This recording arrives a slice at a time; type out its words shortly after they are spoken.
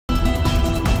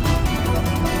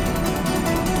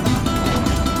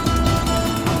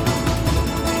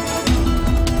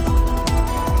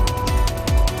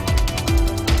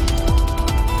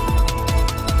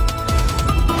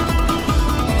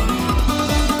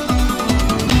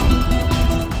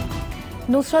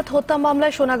নুসরাত হত্যা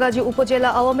মামলায় সোনাগাজী উপজেলা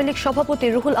আওয়ামী লীগ সভাপতি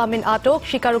রুহুল আমিন আটক,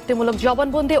 স্বীকারোক্তিমূলক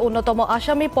জবানবন্দি অন্যতম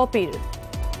আসামি পপির।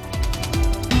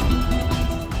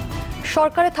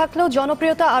 সরকারে থাকলেও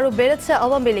জনপ্রিয়তা আরও বেড়েছে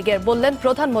আওয়ামী লীগের, বললেন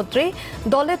প্রধানমন্ত্রী।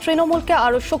 দলে তৃণমূলকে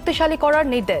আরও শক্তিশালী করার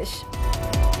নির্দেশ।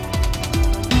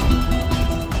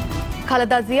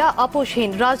 খালেদা জিয়া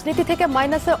আপোষহীন, রাজনীতি থেকে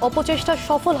মাইনাসের অপচেষ্টা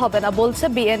সফল হবে না বলছে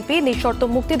বিএনপি, নিঃশর্ত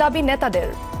মুক্তি দাবি নেতাদের।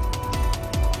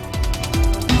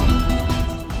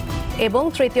 এবং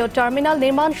তৃতীয় টার্মিনাল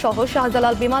নির্মাণ সহ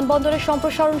শাহজালাল বিমানবন্দরের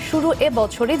সম্প্রসারণ শুরু এ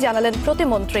বছরই, জানালেন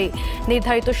প্রতিমন্ত্রী।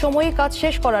 নির্ধারিত সময়েই কাজ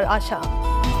শেষ করার আশা।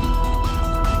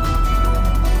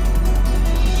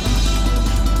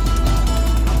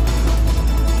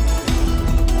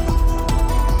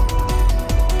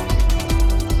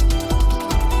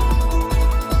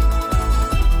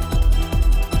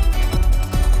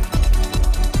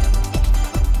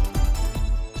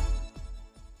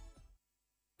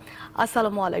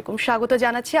 আসসালামু আলাইকুম, স্বাগত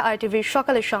জানাচ্ছি RTV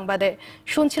সকালের সংবাদে।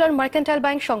 শুনছিলেন মার্কেন্টাইল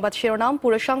ব্যাংক সংবাদ শিরোনাম।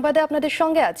 পুরো সংবাদে আপনাদের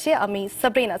সঙ্গে আছি আমি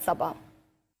সাবরিনা সাবা।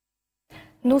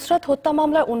 নুসরাত হত্যা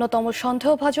মামলার অন্যতম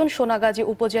সন্দেহভাজন সোনাগাজী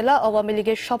উপজেলা আওয়ামী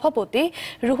লীগের সভাপতি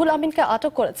রুহুল আমিনকে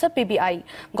আটক করেছে পিবিআই।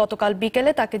 গতকাল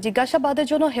বিকেলে তাকে জিজ্ঞাসাবাদের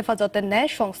জন্য হেফাজতে নেয়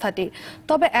সংস্থাটি।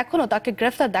 তবে এখনও তাকে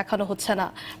গ্রেফতার দেখানো হচ্ছে না।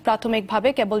 প্রাথমিকভাবে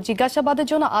কেবল জিজ্ঞাসাবাদের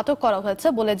জন্য আটক করা হয়েছে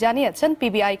বলে জানিয়েছেন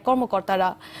পিবিআই কর্মকর্তারা।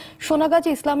 সোনাগাজী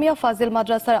ইসলামিয়া ফাজিল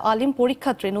মাদ্রাসার আলিম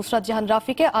পরীক্ষার্থী নুসরাত জাহান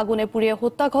রাফিকে আগুনে পুড়িয়ে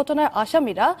হত্যা ঘটনার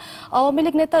আসামিরা আওয়ামী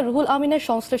লীগ নেতা রুহুল আমিনের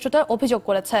সংশ্লিষ্টতার অভিযোগ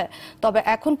করেছে। তবে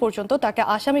এখন পর্যন্ত তাকে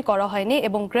আসামি করা হয়নি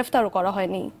এবং গ্রেফতারও করা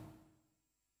হয়নি।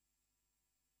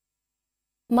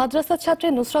 মাদ্রাসা ছাত্রী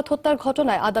নুসরাত হত্যার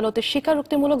ঘটনায় আদালতে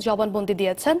স্বীকারোক্তিমূলক জবানবন্দি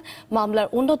দিয়েছেন মামলার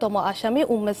অন্যতম আসামি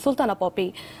উম্মে সুলতানা পপি।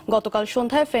 গতকাল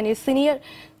সন্ধ্যায় ফেনীর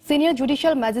সিনিয়র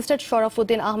জুডিশিয়াল ম্যাজিস্ট্রেট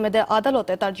শরাফুদ্দিন আহমেদের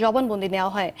আদালতে তার জবানবন্দি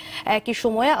নেওয়া হয়। একই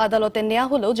সময়ে আদালতে নেওয়া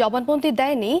হলেও জবানবন্দি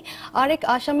দেয়নি আরেক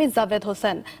আসামি জাভেদ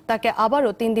হোসেন। তাকে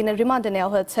আবারও 3 দিনের রিমান্ডে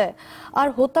নেওয়া হয়েছে। আর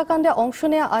হত্যাকাণ্ডে অংশ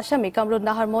নেওয়া আসামি কামরুন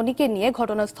নাহার মনিকে নিয়ে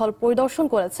ঘটনাস্থল পরিদর্শন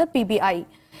করেছে পিবিআই।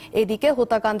 এদিকে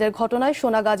হত্যাকাণ্ডের ঘটনায়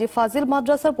সোনাগাজী ফাজিল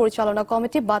মাদ্রাসার পরিচালনা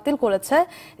কমিটি বাতিল করেছে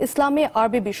ইসলামী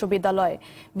আরবি বিশ্ববিদ্যালয়।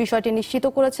 বিষয়টি নিশ্চিত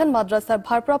করেছেন মাদ্রাসার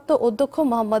ভারপ্রাপ্ত অধ্যক্ষ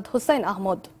মোহাম্মদ হুসাইন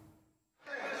আহমদ।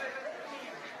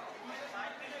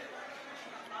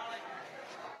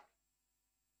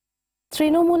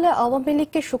 তৃণমূলে আওয়ামী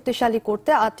লীগকে শক্তিশালী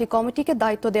করতে 8টি কমিটিকে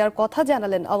দায়িত্ব দেওয়ার কথা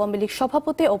জানালেন আওয়ামী লীগ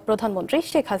সভাপতি ও প্রধানমন্ত্রী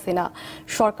শেখ হাসিনা।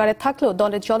 সরকারে থাকলেও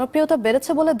দলের জনপ্রিয়তা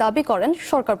বেড়েছে বলে দাবি করেন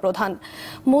সরকার প্রধান।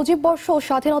 মুজিব বর্ষ ও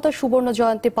স্বাধীনতার সুবর্ণ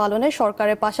জয়ন্তী পালনে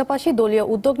সরকারের পাশাপাশি দলীয়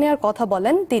উদ্যোগ নেওয়ার কথা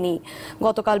বলেন তিনি।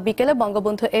 গতকাল বিকেলে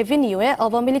বঙ্গবন্ধু এভিনিউয়ে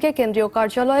আওয়ামী লীগের কেন্দ্রীয়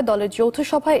কার্যালয়ে দলের যৌথ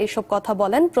সভায় এসব কথা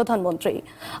বলেন প্রধানমন্ত্রী।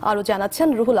 আরও জানাচ্ছেন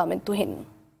রুহুল আমিন তুহিন।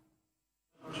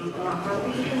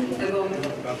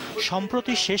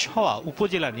 সম্প্রতি শেষ হওয়া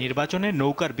উপজেলা নির্বাচনে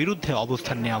নৌকার বিরুদ্ধে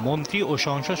অবস্থান নেওয়া মন্ত্রী ও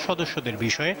সংসদ সদস্যদের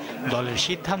বিষয়ে দলের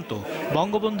সিদ্ধান্ত,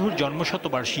 বঙ্গবন্ধুর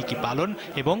জন্মশতবার্ষিকী পালন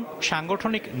এবং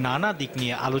সাংগঠনিক নানা দিক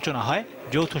নিয়ে আলোচনা হয়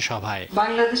যৌথ সভায়।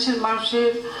 বাংলাদেশের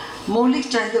মানুষের মৌলিক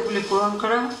চাহিদাগুলি পূরণ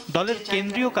করা। দলের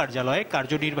কেন্দ্রীয় কার্যালয়ে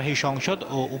কার্যনির্বাহী সংসদ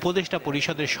ও উপদেষ্টা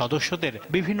পরিষদের সদস্যদের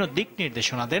বিভিন্ন দিক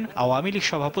নির্দেশনা দেন আওয়ামী লীগ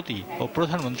সভাপতি ও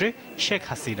প্রধানমন্ত্রী শেখ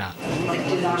হাসিনা।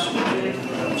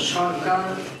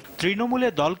 তৃণমূলে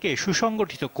দলকে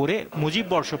সুসংগঠিত করে মুজিব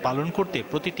বর্ষ পালন করতে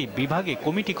প্রতিটি বিভাগে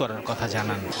কমিটি করার কথা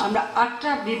জানান। আমরা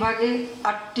 8টা বিভাগে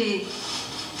 8টি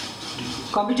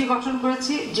কমিটি গঠন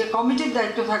করেছি। যে কমিটির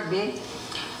দায়িত্ব থাকবে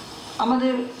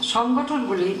আমাদের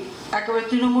সংগঠনগুলি একেবারে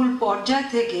তৃণমূল পর্যায়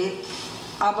থেকে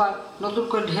আবার নতুন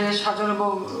করে ঢেলে সাজানো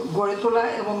এবং গড়ে তোলা,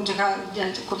 এবং যেখানে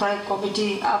কোথায় কমিটি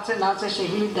আছে না আছে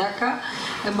সেগুলি দেখা,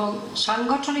 এবং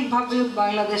সাংগঠনিকভাবে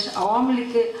বাংলাদেশ আওয়ামী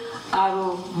লীগকে আরো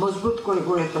মজবুত করে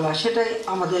গড়ে তোলা, সেটাই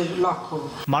আমাদের লক্ষ্য।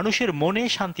 মানুষের মনে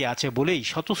শান্তি আছে বলেই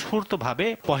স্বতঃস্ফূর্তভাবে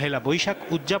পহেলা বৈশাখ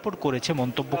উদযাপন করেছে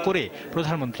মন্তব্য করে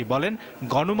প্রধানমন্ত্রী বলেন,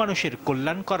 গণমানুষের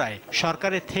কল্যাণ করায়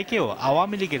সরকারের থেকেও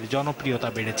আওয়ামী লীগের জনপ্রিয়তা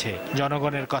বেড়েছে।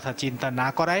 জনগণের কথা চিন্তা না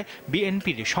করায়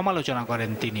বিএনপির সমালোচনা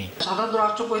করেন তিনি। সাধারণ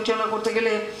রাষ্ট্র পরিচালনা করতে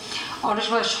গেলে অনেক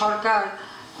সময় সরকার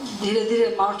ধীরে ধীরে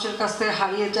মানুষের কাছ থেকে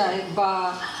হারিয়ে যায় বা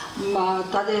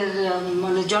তাদের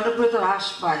জনপ্রিয়তা হ্রাস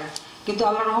পায়। কিন্তু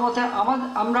আল্লাহর রহমতে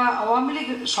আমরা আওয়ামী লীগ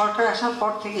সরকার আসার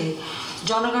পর থেকে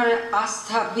জনগণের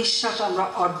আস্থা বিশ্বাস আমরা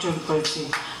অর্জন করেছি,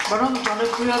 বরং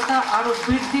জনপ্রিয়তা আরো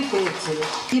বৃদ্ধি পেয়েছে।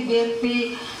 বিএনপি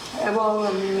এবং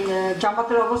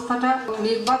জামাতের অবস্থাটা,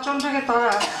 নির্বাচনটাকে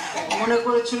তারা মনে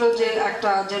করেছিল যে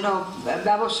একটা যেন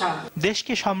ব্যবসা।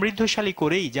 দেশকে সমৃদ্ধশালী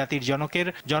করেই জাতির জনকের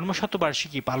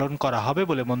জন্মশতবার্ষিকী পালন করা হবে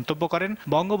বলে মন্তব্য করেন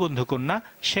বঙ্গবন্ধু কন্যা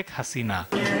শেখ হাসিনা।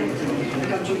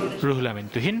 রুহুল আমিন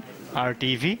তুহিন,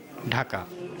 RTV, ঢাকা।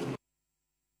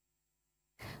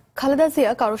 খালেদা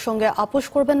জিয়া কারোর সঙ্গে আপোষ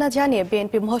করবেন না জানিয়ে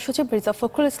বিএনপি মহাসচিব মির্জা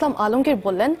ফখরুল ইসলাম আলমগীর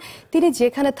বললেন, তিনি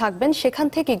যেখানে থাকবেন সেখান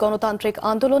থেকেই গণতান্ত্রিক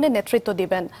আন্দোলনে নেতৃত্ব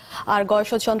দিবেন। আর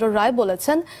গয়েশ্বরচন্দ্র রায়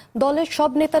বলেছেন, দলের সব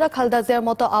নেতারা খালেদা জিয়ার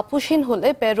মতো আপোষহীন হলে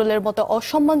পেরোলের মতো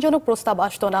অসম্মানজনক প্রস্তাব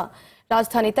আসতো না।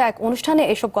 রাজধানীতে এক অনুষ্ঠানে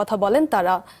এসব কথা বলেন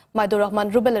তারা। মাইদুর রহমান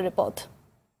রুবেলের রিপোর্ট।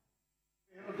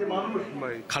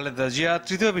 খালেদা জিয়া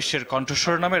তৃতীয় বিশ্বের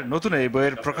কণ্ঠস্বর নামের নতুন এই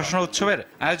বইয়ের প্রকাশনা উৎসবের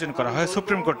আয়োজন করা হয়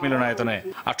সুপ্রিম কোর্ট মিলনায়তনে।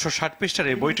 860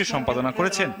 পৃষ্ঠার এই বইটি সম্পাদনা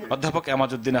করেছেন অধ্যাপক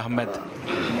এমাজউদ্দিন আহমেদ।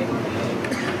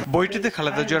 বইটিতে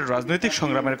খালেদা জিয়ার রাজনৈতিক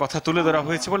সংগ্রামের কথা তুলে ধরা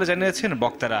হয়েছে বলে জানিয়েছেন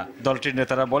বক্তারা। দলটির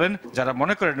নেতারা বলেন, যারা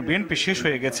মনে করেন বিএনপি শেষ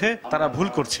হয়ে গেছে তারা ভুল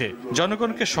করছে।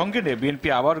 জনগণকে সঙ্গে নিয়ে বিএনপি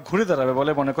আবার ঘুরে দাঁড়াবে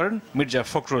বলে মনে করেন মির্জা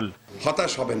ফখরুল।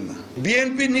 হতাশ হবেন না,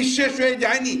 বিএনপি নিঃশেষ হয়ে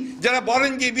যায়নি। যারা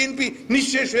বলেন যে বিএনপি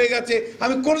নিঃশেষ হয়ে গেছে,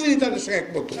 আমি কোনোদিনই তাদের সঙ্গে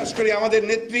একমত। বিশেষ করে আমাদের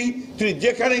নেত্রী, তিনি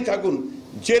যেখানেই থাকুন,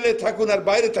 জেলে থাকুন আর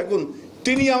বাইরে থাকুন,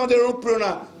 তিনি আমাদের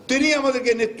অনুপ্রেরণা, তিনি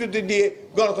আমাদেরকে নেতৃত্ব দিয়ে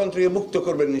গণতন্ত্রকে মুক্ত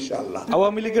করবেন ইনশাআল্লাহ।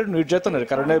 আওয়ামী লীগের নির্যাতনের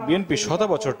কারণে বিএনপি শত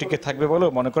বছর টিকে থাকবে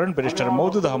বলেও মনে করেন ব্যারিস্টার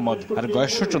মওদুদ আহমদ। আর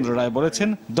গয়েশ্বরচন্দ্র রায় বলেছেন,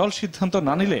 দল সিদ্ধান্ত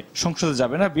না নিলে সংসদে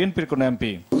যাবে না বিএনপির কোন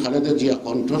এমপি। খালেদা জিয়া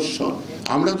কণ্ঠস্বর,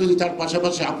 আমরা যদি তার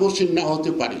পাশাপাশি আপোষহীন না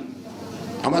হতে পারি,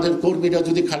 আমাদের কর্মীরা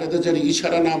যদি খালেদা জিয়ার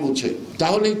ইশারা না বুঝে,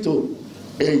 তাহলেই তো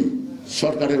এই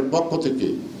সরকারের পক্ষ থেকে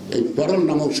এই পরল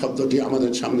নামক শব্দটি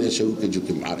আমাদের সামনে এসে উঁকি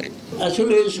ঝুঁকি মারে।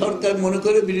 আসলে সরকার মনে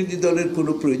করে বিরোধী দলের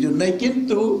কোনো প্রয়োজন নাই,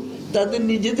 কিন্তু তাদের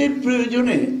নিজেদের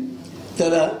প্রয়োজনে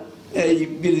তারা এই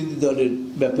বিরোধী দলের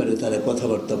ব্যাপারে তারা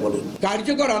কথাবার্তা বলেন।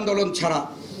 কার্যকর আন্দোলন ছাড়া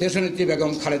দেশনেত্রী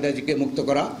বেগম খালেদা জিয়াকে মুক্ত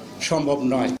করা সম্ভব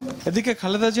নয়। এদিকে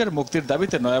খালেদা জিয়ার মুক্তির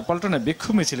দাবিতে নয়াপল্টনে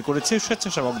বিক্ষোভ মিছিল করেছে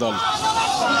স্বেচ্ছাসেবক দল।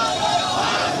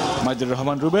 মাইদুর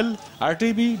রহমান রুবেল,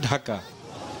 RTV, ঢাকা।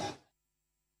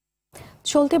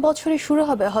 চলতি বছরই শুরু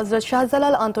হবে হযরত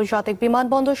শাহজালাল আন্তর্জাতিক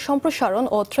বিমানবন্দর সম্প্রসারণ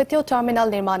ও তৃতীয় টার্মিনাল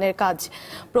নির্মাণের কাজ।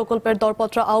 প্রকল্পের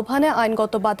দরপত্র আহ্বানে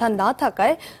আইনগত বাধা না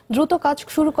থাকায় দ্রুত কাজ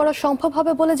শুরু করা সম্ভব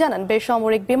হবে বলে জানান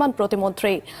বেসামরিক বিমান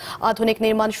প্রতিমন্ত্রী। আধুনিক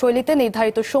নির্মাণ শৈলীতে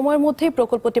নির্ধারিত সময়ের মধ্যেই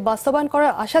প্রকল্পটি বাস্তবায়ন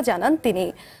করার আশা জানান তিনি।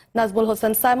 নাজমুল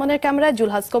হোসেন সাইমনের ক্যামেরায়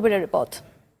জুলহাস কবিরের রিপোর্ট।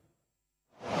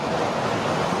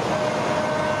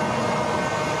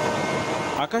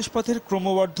 আকাশপথের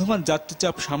ক্রমবর্ধমান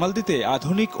যাত্রীচাপ সামাল দিতে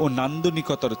আধুনিক ও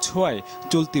নান্দনিকতার ছোঁয়ায়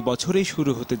চলতি বছরেই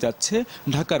শুরু হতে যাচ্ছে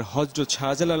ঢাকার হযরত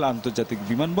শাহজালাল আন্তর্জাতিক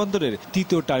বিমানবন্দরের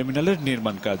তৃতীয় টার্মিনালের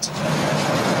নির্মাণ কাজ।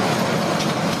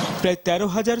 প্রায়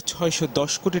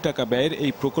 13,610 কোটি টাকা ব্যয়ের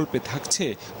এই প্রকল্পে থাকছে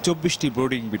 24টি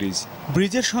বোর্ডিং ব্রিজ।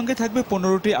 ব্রিজের সঙ্গে থাকবে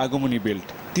 15টি আগমনী বেল্ট।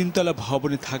 3 তলা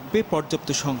ভবনে থাকবে পর্যাপ্ত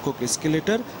সংখ্যক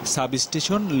escalator, sub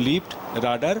station, lift,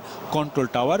 radar, control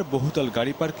tower, বহুতল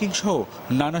গাড়ি পার্কিং সহ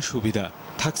নানা সুবিধা।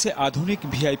 থাকছে আধুনিক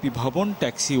ভিআইপি ভবন,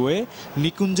 ট্যাক্সিওয়ে,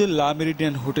 নিকুঞ্জের লা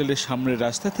মেরিডিয়ান হোটেলের সামনের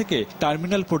রাস্তা থেকে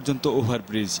টার্মিনাল পর্যন্ত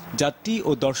ওভারব্রিজ। যাত্রী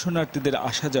ও দর্শনার্থীদের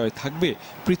আসা যাওয়ায় থাকবে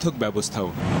পৃথক ব্যবস্থাও।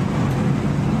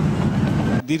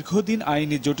 দীর্ঘদিন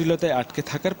আইনি জটিলতায় আটকে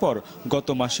থাকার পর গত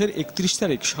মাসের 31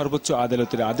 তারিখ সর্বোচ্চ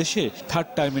আদালতের আদেশে থার্ড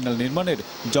টার্মিনাল নির্মাণের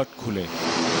জট খুলে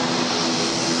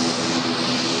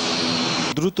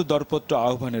দ্রুত দরপত্র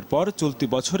আহ্বানের পর চলতি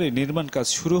বছরে নির্মাণ কাজ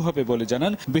শুরু হবে বলে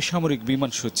জানান বেসামরিক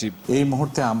বিমান সচিব। এই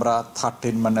মুহূর্তে আমরা থার্ড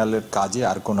টার্মিনালের কাজে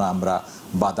আর কোনো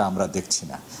বাধা আমরা দেখছি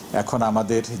না। এখন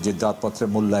আমাদের যে দরপত্রের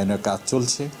মূল্যায়নের কাজ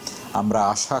চলছে, আমরা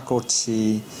আশা করছি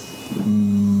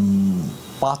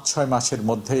 5-6 মাসের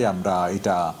মধ্যেই আমরা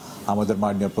এটা আমাদের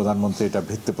মাননীয় প্রধানমন্ত্রী এটা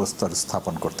ভিত্তিপ্রস্তর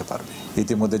স্থাপন করতে পারবে।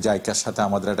 ইতিমধ্যে জাইকার সাথে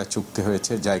আমাদের একটা চুক্তি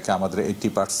হয়েছে। জাইকা আমাদের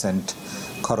 80%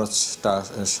 খরচটা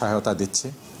সহায়তা দিচ্ছে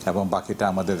এবং বাকিটা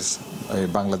আমাদের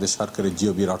বাংলাদেশ সরকারের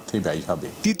জিওবির অর্থেই ব্যয় হবে।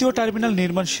 তৃতীয় টার্মিনাল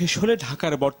নির্মাণ শেষ হলে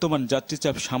ঢাকার বর্তমান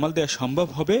যাত্রীচাপ সামাল দেওয়া সম্ভব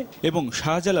হবে এবং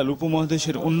শাহজালাল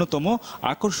উপমহাদেশের অন্যতম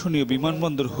আকর্ষণীয়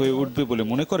বিমানবন্দর হয়ে উঠবে বলে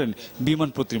মনে করেন বিমান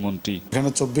প্রতিমন্ত্রী।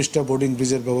 এখানে 24টা বোর্ডিং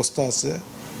ব্রিজের ব্যবস্থা আছে।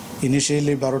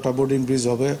 ইনিশিয়ালি 12টা বোর্ডিং ব্রিজ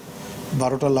হবে,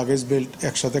 12টা লাগেজ বেল্ট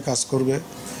একসাথে কাজ করবে।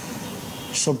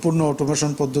 সম্পূর্ণ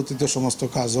অটোমেশন পদ্ধতিতে সমস্ত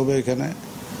কাজ হবে। এখানে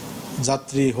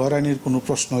যাত্রী হয়রানির কোনো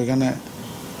প্রশ্ন এখানে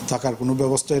থাকার কোনো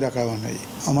ব্যবস্থাই রাখা হয় নাই।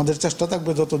 আমাদের চেষ্টা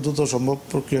থাকবে যত দ্রুত সম্ভব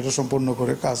প্রক্রিয়াটা সম্পন্ন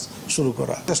করে কাজ শুরু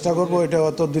করা। চেষ্টা করবো এটা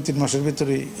হয়তো 2-3 মাসের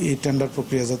ভিতরে এই টেন্ডার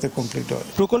প্রক্রিয়া যাতে কমপ্লিট হয়।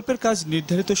 প্রকল্পের কাজ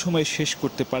নির্ধারিত সময়ে শেষ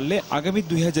করতে পারলে আগামী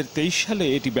 2023 সালে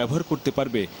এটি ব্যবহার করতে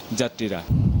পারবে যাত্রীরা।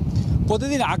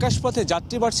 প্রতিদিন আকাশপথে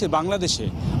যাত্রী বাড়ছে বাংলাদেশে,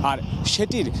 আর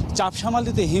সেটির চাপ সামাল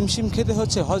দিতে হিমশিম খেতে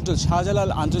হচ্ছে হযরত শাহজালাল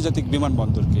আন্তর্জাতিক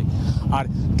বিমানবন্দরকে। আর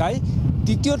তাই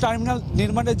তৃতীয় টার্মিনাল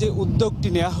নির্মাণের যে উদ্যোগটি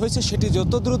নেওয়া হয়েছে সেটি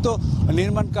যত দ্রুত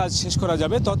নির্মাণ কাজ শেষ করা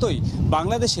যাবে ততই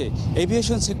বাংলাদেশে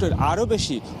এভিয়েশন সেক্টর আরও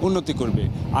বেশি উন্নতি করবে।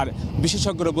 আর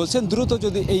বিশেষজ্ঞরা বলছেন দ্রুত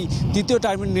যদি এই তৃতীয়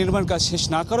টার্মিনাল নির্মাণ কাজ শেষ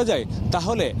না করা যায়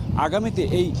তাহলে আগামীতে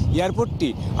এই এয়ারপোর্টটি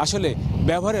আসলে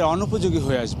ব্যবহারের অনুপযোগী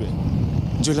হয়ে আসবে।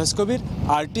 জুলহাস কবির,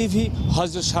 RTV,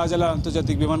 হযরত শাহজালাল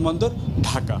আন্তর্জাতিক বিমানবন্দর,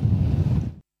 ঢাকা।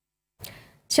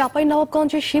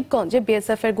 চাঁপাইনবাবগঞ্জের শিবগঞ্জে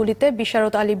বিএসএফ এর গুলিতে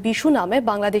বিশারত আলী বিশু নামে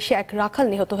বাংলাদেশি এক রাখাল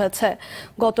নিহত হয়েছে।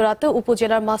 গতরাতে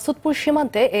উপজেলার মাসুদপুর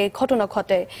সীমান্তে এই ঘটনা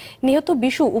ঘটে। নিহত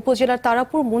বিশু উপজেলার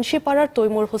তারাপুর মুন্সিপাড়ার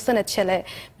তৈমুর হোসেনের ছেলে।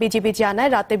 বিজিবি জানায়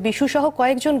রাতে বিশু সহ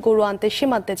কয়েকজন গরু আনতে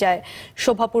সীমান্তে যায়।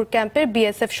 শোভাপুর ক্যাম্পের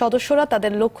বিএসএফ সদস্যরা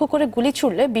তাদের লক্ষ্য করে গুলি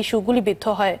ছুড়লে বিশু গুলিবিদ্ধ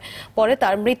হয়। পরে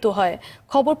তার মৃত্যু হয়।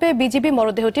 খবর পেয়ে বিজিবি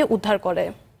মরদেহটি উদ্ধার করে।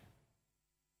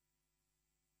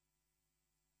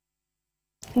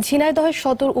 ঝিনাইদহের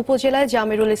সদর উপজেলায়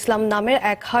জামিরুল ইসলাম নামের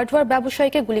এক হার্ডওয়্যার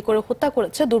ব্যবসায়ীকে গুলি করে হত্যা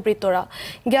করেছে দুর্বৃত্তরা।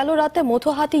 গেল রাতে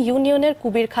মধুহাটি ইউনিয়নের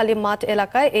কুবিরখালী মাঠ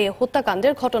এলাকায় এই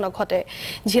হত্যাকাণ্ডের ঘটনা ঘটে।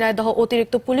 ঝিনাইদহ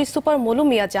অতিরিক্ত পুলিশ সুপার মলু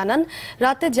মিয়া জানান,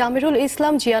 রাতে জামিরুল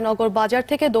ইসলাম জিয়ানগর বাজার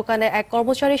থেকে দোকানে এক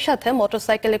কর্মচারীর সাথে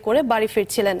মোটরসাইকেলে করে বাড়ি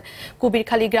ফিরছিলেন।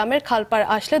 কুবিরখালী গ্রামের খালপাড়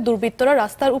আসলে দুর্বৃত্তরা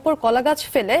রাস্তার উপর কলাগাছ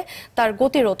ফেলে তার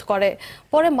গতিরোধ করে।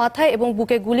 পরে মাথায় এবং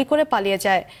বুকে গুলি করে পালিয়ে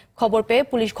যায়। খবর পেয়ে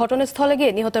পুলিশ ঘটনাস্থলে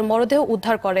গিয়ে নিহতের মরদেহ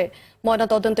উদ্ধার করে।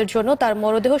 ময়নাতদন্তের জন্য তার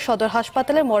মরদেহ সদর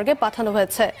হাসপাতালের মর্গে পাঠানো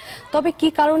হয়েছে। তবে কি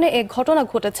কারণে এই ঘটনা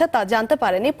ঘটেছে তা জানতে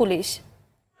পারেনি পুলিশ।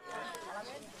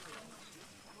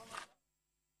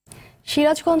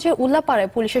 সিরাজগঞ্জের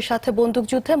উল্লাপাড়ায় পুলিশের সাথে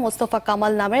বন্দুকযুদ্ধে মোস্তফা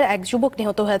কামাল নামের এক যুবক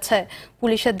নিহত হয়েছে।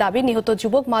 পুলিশের দাবি, নিহত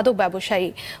যুবক মাদক ব্যবসায়ী।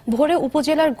 ভোরে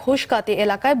উপজেলার ঘোষকাতি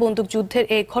এলাকায় বন্দুকযুদ্ধের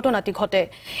এই ঘটনাটি ঘটে।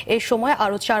 এই সময়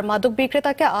আরও 4 মাদক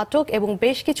বিক্রেতাকে আটক এবং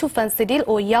বেশ কিছু ফেন্সিডিল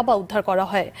ও ইয়াবা উদ্ধার করা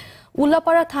হয়।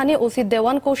 উল্লাপাড়া থানায় ওসি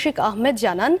দেওয়ান কৌশিক আহমেদ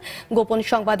জানান, গোপন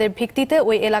সংবাদের ভিত্তিতে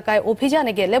ওই এলাকায়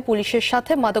অভিযানে গেলে পুলিশের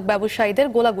সাথে মাদক ব্যবসায়ীদের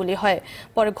গোলাগুলি হয়।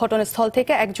 পরে ঘটনাস্থল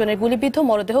থেকে একজনের গুলিবিদ্ধ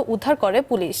মরদেহ উদ্ধার করে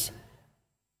পুলিশ।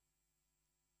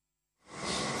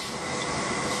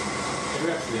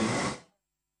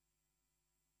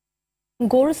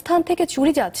 গোরস্থান থেকে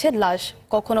চুরি যাচ্ছে লাশ,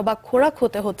 কখনো বা খোরাক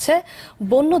হতে হচ্ছে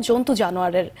বন্য জন্তু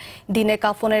জানোয়ারের। দিনে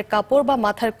কাফনের কাপড় বা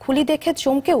মাথার খুলি দেখে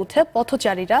চমকে উঠে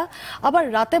পথচারীরা, আবার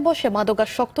রাতে বসে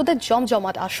মাদকাসক্তদের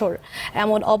জমজমাট আসর।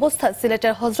 এমন অবস্থা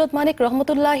সিলেটের হযরত মানিক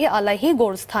রহমতুল্লাহি আলাইহি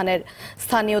গোরস্থানের।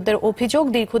 স্থানীয়দের অভিযোগ,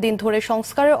 দীর্ঘদিন ধরে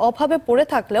সংস্কারের অভাবে পড়ে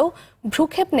থাকলেও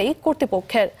ভ্রুক্ষেপ নেই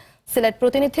কর্তৃপক্ষের। সিলেট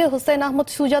প্রতিনিধি হুসেন আহমদ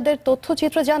সুজাদের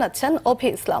তথ্যচিত্র জানাচ্ছেন অভি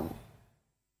ইসলাম।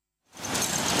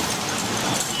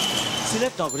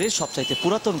 সিলেট নগরীর সবচাইতে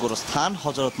পুরাতন গোরস্থান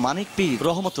হযরত মানিক পীর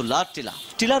রহমতুল্লাহ টিলা।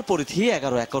 টিলার পরিধি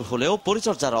 11 একর হলেও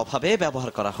পরিচর্যার অভাবে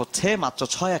ব্যবহার করা হচ্ছে মাত্র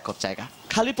 6 একর জায়গা।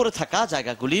 খালি পড়ে থাকা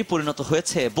জায়গাগুলি পরিণত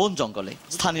হয়েছে বন জঙ্গলে।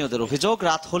 স্থানীয়দের অভিযোগ,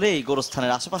 রাত হলে এই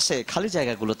গোরস্থানের আশেপাশে খালি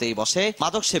জায়গাগুলোতেই বসে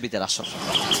মাদক সেবীদের আসর।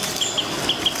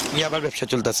 ইয়াবার ব্যবসা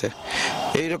চলতেছে,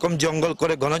 এইরকম জঙ্গল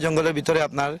করে, ঘন জঙ্গলের ভিতরে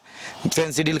আপনার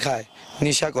ফেন্সিডিল খায়,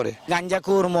 নিশা করে,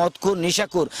 গাঞ্জাকুর, মদকুর,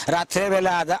 নিশাকুর, রাত্রে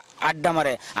বেলা আড্ডা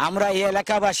মারে। আমরা এই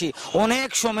এলাকাবাসী অনেক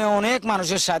সময় অনেক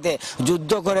মানুষের সাথে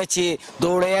যুদ্ধ করেছি,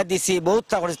 দৌড়াইয়া দিছি, বহুত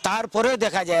করেছি, তারপরেও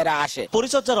দেখা যায় এরা আসে।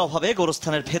 পরিচর্যার অভাবে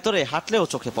গোরস্থানের ভেতরে হাঁটলেও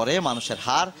চোখে পড়ে মানুষের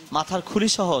হাড়, মাথার খুলি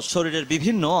সহ শরীরের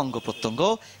বিভিন্ন অঙ্গ প্রত্যঙ্গ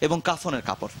এবং কাফনের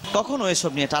কাপড়। কখনো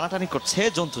এসব নিয়ে টানাটানি করছে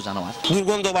জন্তু জানোয়ার।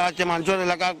 দুর্গন্ধ বাড়াচ্ছে মানুষের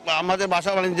এলাকা। আমাদের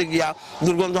বাসা বাড়িতে গিয়া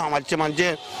দুর্গন্ধ আমারছে, মানুষে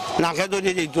নাকে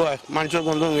ধরিয়ে যেতে হয়, মানুষের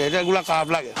গন্ধ, এগুলা খারাপ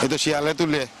লাগে। এই তো শিয়ালে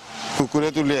তুলে, কুকুরে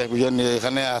তুলে,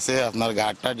 এখানে আছে আপনার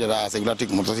গাড়টা যারা আছে এগুলা ঠিক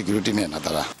মতো সিকিউরিটি নেয় না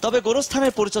তারা। তবে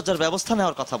গোরস্থানের পরিচর্যার ব্যবস্থা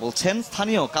নেওয়ার কথা বলছেন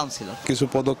স্থানীয় কাউন্সিলর। কিছু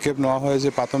পদক্ষেপ নেওয়া হয়েছে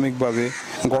প্রাথমিকভাবে।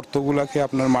 গর্তগুলাকে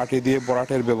আপনার মাটি দিয়ে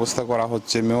ভরাটের ব্যবস্থা করা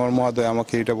হচ্ছে। মেয়র মহোদয়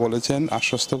আমাকে এটা বলেছেন,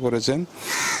 আশ্বস্ত করেছেন।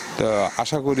 তো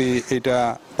আশা করি এটা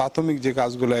প্রাথমিক যে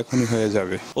কাজগুলো এখনই হয়ে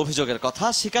যাবে। অভিযোগের কথা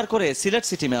স্বীকার করে সিলেট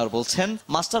সিটি মেয়র বলছেন,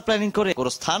 মাস্টার প্ল্যানিং করে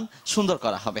গোরস্থান সুন্দর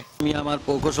করা হবে। আমি আমার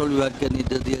প্রকৌশল বিভাগকে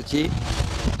নির্দেশ দিয়েছি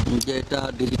যে এটা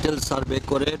ডিজিটাল সার্ভে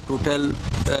করে টোটাল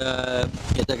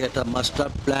এটাকে একটা মাস্টার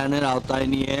প্ল্যানের আওতায়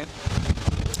নিয়ে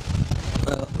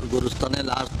গোরস্থানে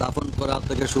লাশ দাফন করা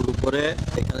থেকে শুরু করে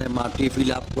এখানে মাটি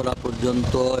ফিল আপ করা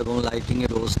পর্যন্ত এবং লাইটিং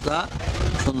এর ব্যবস্থা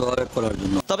সুন্দরভাবে করার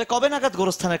জন্য। তবে কবে নাগাদ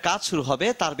গোরস্থানের কাজ শুরু হবে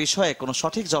তার বিষয়ে কোনো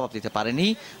সঠিক জবাব দিতে পারেনি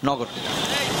নগর।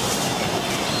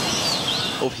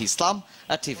 অভি ইসলাম,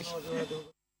 টিভি।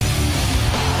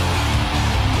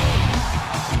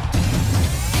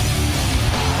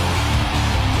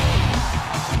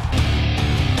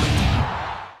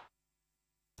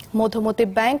 মধুমতি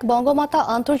ব্যাংক বঙ্গমাতা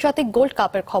আন্তর্জাতিক গোল্ড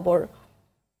কাপের খবর।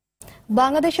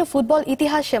 বাংলাদেশের ফুটবল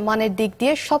ইতিহাসে মানের দিক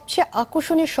দিয়ে সবচেয়ে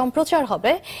আকর্ষণীয় সম্প্রচার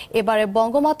হবে এবারে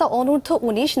বঙ্গমাতা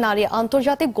অনূর্ধ্ব-19 নারী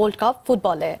আন্তর্জাতিক গোল্ড কাপ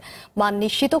ফুটবলে। মান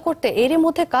নিশ্চিত করতে এরই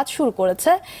মধ্যে কাজ শুরু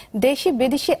করেছে দেশি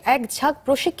বিদেশি এক ঝাঁক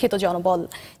প্রশিক্ষিত জনবল।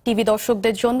 টিভি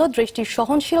দর্শকদের জন্য দৃষ্টির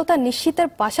সহনশীলতা নিশ্চিতের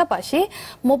পাশাপাশি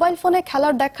মোবাইল ফোনে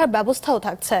খেলার দেখার ব্যবস্থাও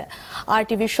থাকছে।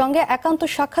 RTVর সঙ্গে একান্ত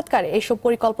সাক্ষাৎকারে এসব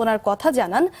পরিকল্পনার কথা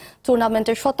জানান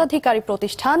টুর্নামেন্টের স্বত্বাধিকারী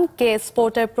প্রতিষ্ঠান কে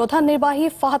স্পোর্টের প্রধান নির্বাহী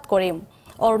ফাহাদ করিম।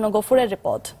 অরুণ গফুরের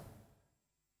রিপোর্ট।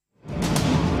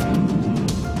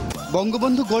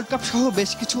 বঙ্গবন্ধু গোল্ড কাপ সহ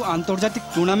বেশ কিছু আন্তর্জাতিক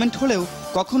টুর্নামেন্ট হলেও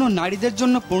কখনো নারীদের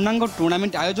জন্য পূর্ণাঙ্গ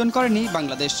টুর্নামেন্ট আয়োজন করেনি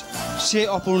বাংলাদেশ। সে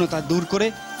অপূর্ণতা দূর করে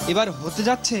এবার হতে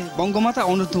যাচ্ছে বঙ্গমাতা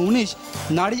অনূর্ধ্ব-19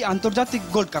 নারী আন্তর্জাতিক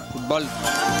গোল্ড কাপ ফুটবল।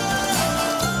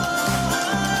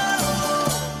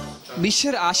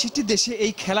 বিশ্বের ৮০টি দেশে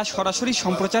এই খেলা সরাসরি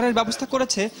সম্প্রচারের ব্যবস্থা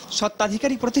করেছে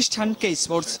স্বত্বাধিকারী প্রতিষ্ঠান কে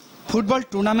স্পোর্টস। ফুটবল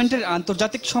টুর্নামেন্টের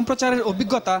আন্তর্জাতিক সম্প্রচারের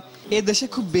অভিজ্ঞতা এ দেশে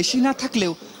খুব বেশি না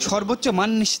থাকলেও সর্বোচ্চ মান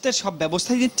নিশ্চিতের সব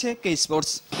ব্যবস্থাই দিচ্ছে কে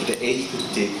স্পোর্টস। এটা এই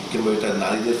ভিত্তিক কিংবা এটা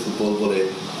নারীদের ফুটবল বলে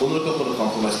কোনো রকম কোনো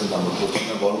কম্প্রোমাইজ কিন্তু আমরা করছি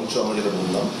না, বরঞ্চ আমরা যেটা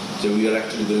বললাম যে we are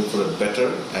actually going for a better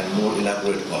and more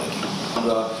elaborate quality.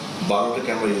 আমরা 12টা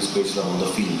ক্যামেরা ইউজ করেছিলাম on the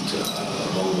field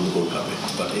Bangabandhu gold কাপে,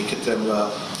 বাট এই ক্ষেত্রে আমরা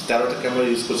 13টা ক্যামেরা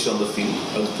ইউজ করছি অন দ্য ফিল্ড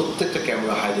এবং প্রত্যেকটা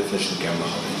ক্যামেরা হাই ডেফিনেশন ক্যামেরা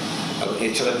হবে এবং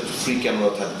এছাড়া কিছু ফ্রি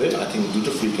ক্যামেরা থাকবে। আই থিঙ্ক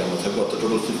 2টো ফ্রি ক্যামেরা থাকবে, অর্থাৎ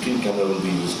total 15 camera will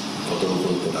be use for the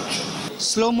whole production.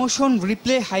 Slow motion,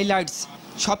 replay, highlights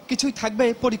সবকিছুই থাকবে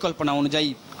পরিকল্পনা অনুযায়ী।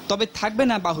 তবে থাকবে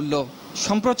না বাহুল্য,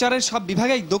 সম্প্রচারের সব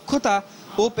বিভাগেই দক্ষতা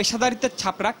ও পেশাদারিত্বের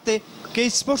ছাপ রাখতে কে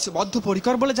স্পোর্টস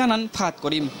বদ্ধপরিকর বলে জানান ফাহাদ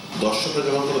করিম। দর্শকরা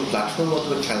যখন কোনো প্ল্যাটফর্মের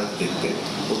মাধ্যমে খেলা দেখবে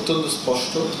অত্যন্ত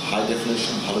স্পষ্ট, হাই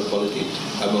ডেফিনেশন, ভালো কোয়ালিটি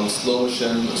এবং slow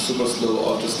motion, super slow,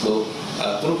 অল্ট্রা slow,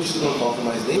 কোনো কিছু কোনো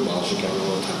কম্প্রোমাইজ নেই। বাংলাদেশের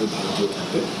ক্যামেরা থাকবে, ভারতীয়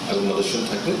থাকবে এবং মডারেশন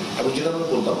থাকবে এবং যেটা আমরা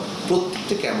বললাম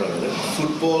প্রত্যেকটা ক্যামেরাম্যানের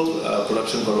ফুটবল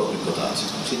প্রোডাকশন করার অভিজ্ঞতা আছে।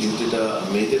 সে যেহেতু এটা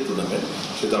মেয়েদের টুর্নামেন্ট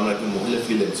সেহেতু আমরা একজন মহিলা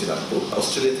ফিল্ড এমসি রাখবো।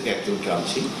 অস্ট্রেলিয়া থেকে একজনকে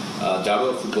আনছি যারও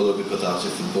ফুটবল অভিজ্ঞতা আছে,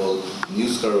 ফুটবল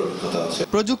নিউজ করার অভিজ্ঞতা আছে।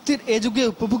 প্রযুক্তির এ যুগে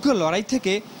উপভোগ্য লড়াই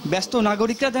থেকে ব্যস্ত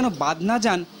নাগরিকরা যেন বাদ না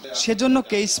যান সেজন্য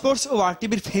কে স্পোর্টস ও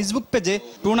আরটিভির ফেসবুক পেজে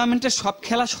টুর্নামেন্টের সব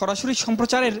খেলা সরাসরি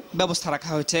সম্প্রচারের ব্যবস্থা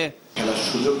রাখা হয়েছে। খেলার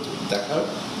সুযোগ দেখার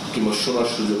কিংবা শোনার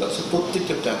সুযোগ আছে,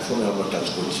 প্রত্যেকটা প্ল্যাটফর্মে আমরা টাচ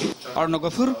করছি। অর্ণব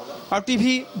গফুর,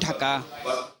 আরটিভি, ঢাকা।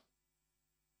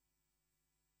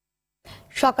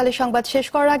 সকালে সংবাদ শেষ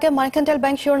করার আগে মার্কেন্টাইল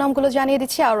ব্যাংক শিরোনামগুলো জানিয়ে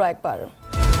দিচ্ছি আরো একবার।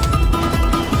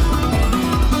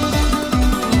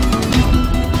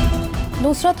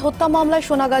 নুসরাত হত্যা মামলায়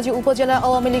সোনাগাজী উপজেলা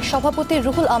আওয়ামী লীগ সভাপতি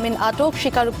রুহুল আমিন আটক,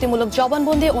 স্বীকারোক্তিমূলক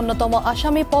জবানবন্দি অন্যতম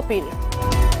আসামি পপির।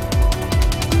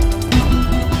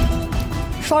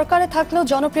 সরকারে থাকলেও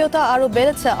জনপ্রিয়তা আরও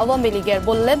বেড়েছে আওয়ামী লীগের,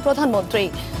 বললেন প্রধানমন্ত্রী।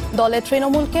 দলে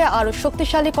তৃণমূলকে আরও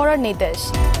শক্তিশালী করার নির্দেশ।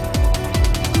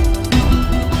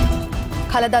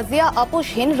 খালেদা জিয়া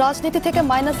আপোষহীন, রাজনীতি থেকে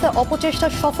মাইনাসে অপচেষ্টা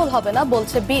সফল হবে না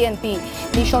বলছে বিএনপি,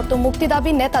 নিঃশর্ত মুক্তি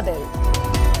দাবি নেতাদের।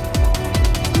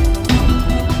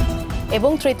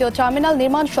 এবং তৃতীয় টার্মিনাল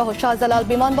নির্মাণ সহ শাহজালাল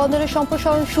বিমানবন্দরের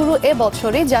সম্প্রসারণ শুরু এ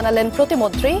বছরই, জানালেন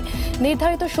প্রতিমন্ত্রী।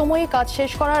 নির্ধারিত সময়ে কাজ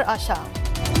শেষ করার আশা।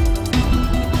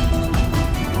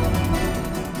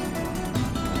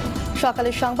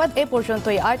 সকালের সংবাদ এ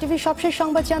পর্যন্তই। আরটিভি সবশেষ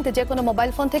সংবাদ জানতে যে কোনো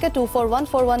মোবাইল ফোন থেকে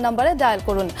 24141 নম্বরে ডায়াল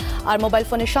করুন। আর মোবাইল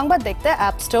ফোনের সংবাদ দেখতে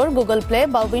অ্যাপ স্টোর, গুগল প্লে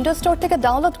বা উইন্ডোজ স্টোর থেকে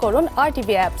ডাউনলোড করুন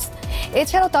আরটিভি অ্যাপস।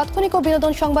 এছাড়াও তাৎক্ষণিক ও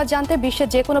বিনোদন সংবাদ জানতে বিশ্বের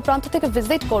যে কোনো প্রান্ত থেকে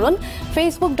ভিজিট করুন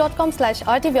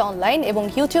facebook.com/RTV online এবং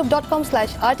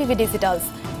youtube.com/RTV digitals।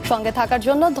 সঙ্গে থাকার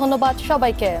জন্য ধন্যবাদ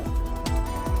সবাইকে।